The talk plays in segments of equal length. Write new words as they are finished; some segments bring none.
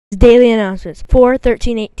Daily Announcements,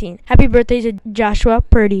 4/13/18. Happy birthday to Joshua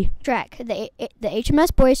Purdy. Track. The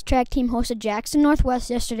HMS boys track team hosted Jackson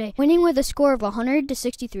Northwest yesterday, winning with a score of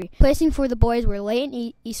 100-63. Placing for the boys were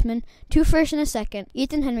Leighton Eastman, 2 first and a second,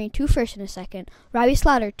 Ethan Henry, 2 first and a second, Robbie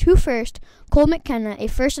Slaughter, 2 first, Cole McKenna, a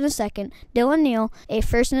first and a second, Dylan Neal, a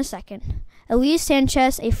first and a second, Elise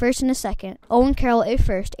Sanchez, a first and a second, Owen Carroll, a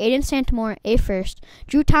first, Aiden Santamore, a first,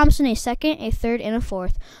 Drew Thompson, a second, a third, and a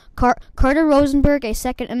fourth, Carter Rosenberg, a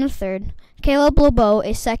second and a third, Caleb LeBeau,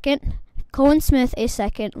 a second, Cohen Smith, a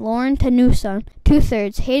second, Lauren Tanuson,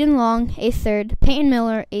 2/3, Hayden Long, a third, Peyton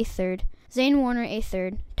Miller, a third, Zane Warner, a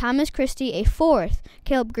third, Thomas Christie, a fourth,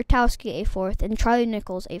 Caleb Grotowski, a fourth, and Charlie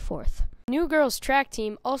Nichols, a fourth. New girls track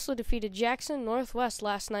team also defeated Jackson Northwest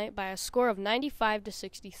last night by a score of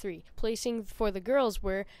 95-63. Placing for the girls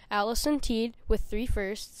were Allison Teed with 3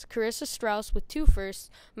 firsts, Carissa Strauss with 2 firsts,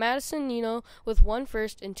 Madison Nino with 1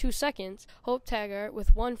 first and 2 seconds, Hope Taggart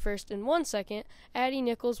with 1 first and 1 second, Addie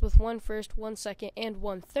Nichols with 1 first, 1 second, and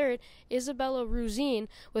 1 third, Isabella Ruzine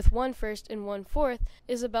with 1 first and 1 fourth,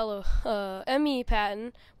 Isabella Emmy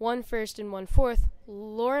Patton 1 first and 1 fourth,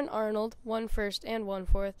 Lauren Arnold 1 first and 1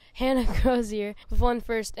 fourth, Hannah Crozier with 1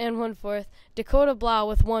 first and 1 fourth, Dakota Blau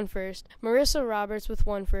with 1 first, Marissa Roberts with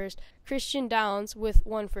 1 first, Christian Downs with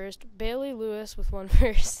 1 first, Bailey Lewis with 1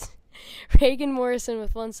 first, Reagan Morrison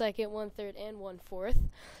with 1 second, 1 third, and 1 fourth,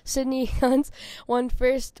 Sydney Hunt 1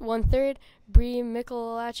 first, 1 third, Bree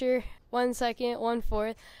Mickelacher 1 second, 1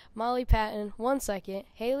 fourth, Molly Patton 1 second,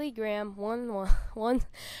 Haley Graham 1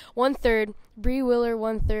 third, Bree Willer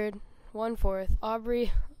 1 third, 1 fourth,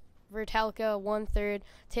 Aubrey Vertalka 1 third,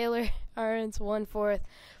 Taylor Ahrens 1 fourth.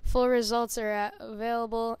 Full results are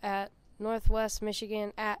available at Northwest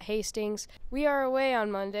Michigan at Hastings. We are away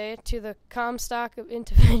on Monday to the Comstock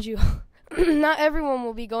individual. Not everyone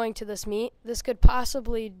will be going to this meet. This could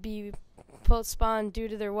possibly be postponed due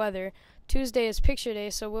to their weather. Tuesday is picture day,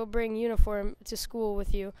 so we'll bring uniform to school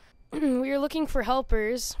with you. We are looking for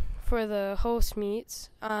helpers for the host meets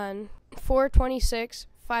on 4/26,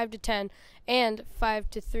 5-10, and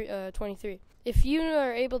 5-23. If you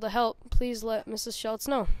are able to help, please let Mrs. Schultz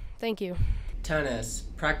know. Thank you. Tennis.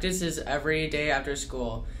 Practice is every day after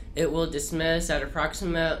school. It will dismiss at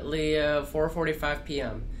approximately 4:45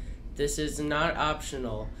 p.m. This is not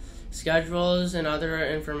optional. Schedules and other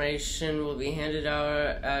information will be handed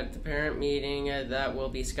out at the parent meeting that will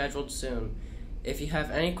be scheduled soon. If you have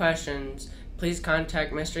any questions, please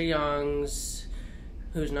contact Mr. Youngs,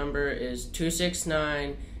 whose number is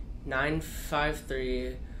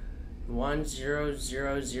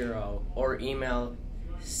 269-953-1000, or email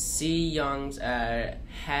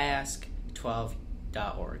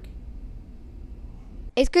cyoungs@hask12.org.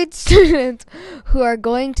 8th grade students who are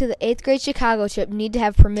going to the 8th grade Chicago trip need to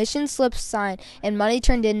have permission slips signed and money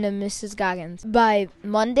turned in to Mrs. Goggins by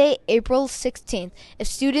Monday, April 16th. If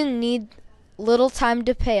students need little time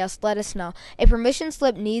to pay us, let us know. A permission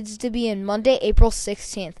slip needs to be in Monday, April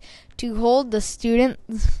 16th to hold the student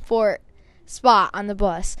for spot on the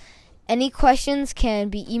bus. Any questions can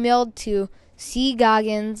be emailed to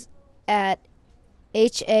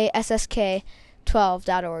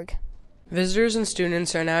cgoggins@hask12.org. Visitors and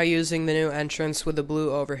students are now using the new entrance with the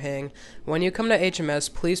blue overhang. When you come to HMS,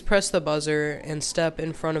 please press the buzzer and step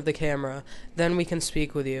in front of the camera. Then we can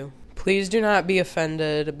speak with you. Please do not be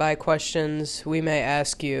offended by questions we may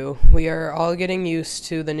ask you. We are all getting used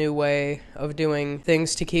to the new way of doing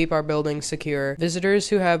things to keep our building secure. Visitors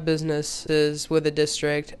who have businesses with the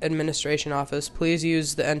district administration office, please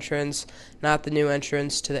use the entrance, not the new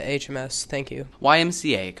entrance to the HMS. Thank you.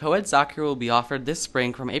 YMCA co-ed soccer will be offered this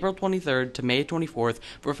spring from April 23rd to May 24th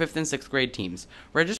for 5th and 6th grade teams.